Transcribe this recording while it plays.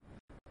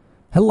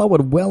Hello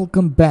and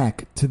welcome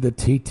back to the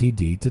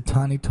TTD, to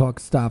Tani Talk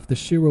Stuff, the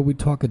shir where we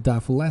talk a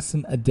daf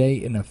lesson a day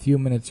in a few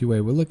minutes away.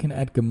 We're looking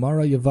at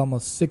Gemara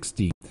Yevamos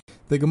 60.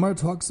 The Gemara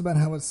talks about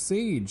how a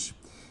sage,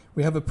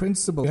 we have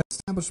an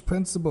established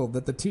principle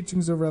that the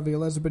teachings of Rabbi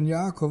Eliezer ben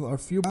Yaakov are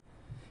few.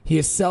 He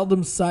is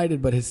seldom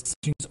cited, but his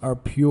teachings are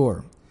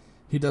pure.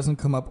 He doesn't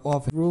come up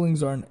often.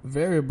 Rulings are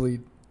invariably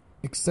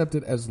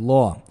accepted as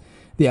law.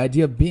 The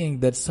idea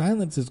being that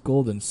silence is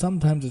golden.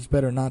 Sometimes it's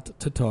better not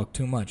to talk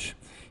too much.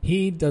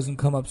 He doesn't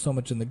come up so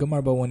much in the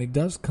Gemara, but when he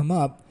does come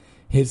up,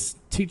 his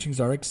teachings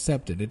are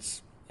accepted.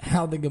 It's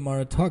how the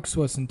Gemara talks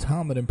to us in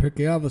Talmud and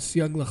Pirkei Avos,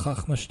 Siag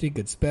l'chachma shtika.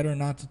 It's better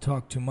not to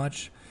talk too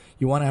much.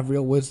 You want to have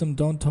real wisdom?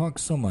 Don't talk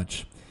so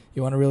much.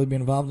 You want to really be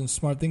involved in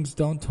smart things?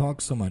 Don't talk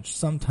so much.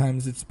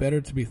 Sometimes it's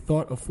better to be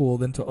thought a fool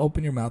than to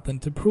open your mouth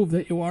and to prove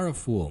that you are a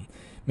fool.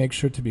 Make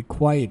sure to be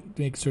quiet.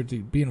 Make sure to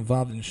be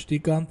involved in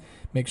shtika.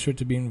 Make sure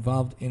to be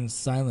involved in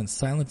silence.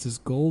 Silence is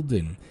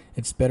golden.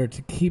 It's better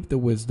to keep the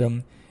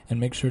wisdom and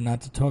make sure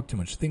not to talk too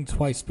much. Think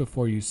twice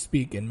before you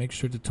speak, and make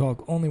sure to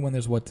talk only when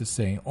there's what to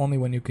say, only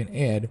when you can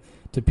add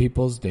to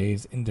people's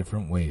days in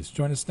different ways.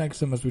 Join us next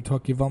time as we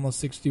talk Yevamos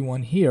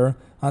 61 here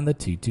on the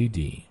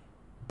TTD.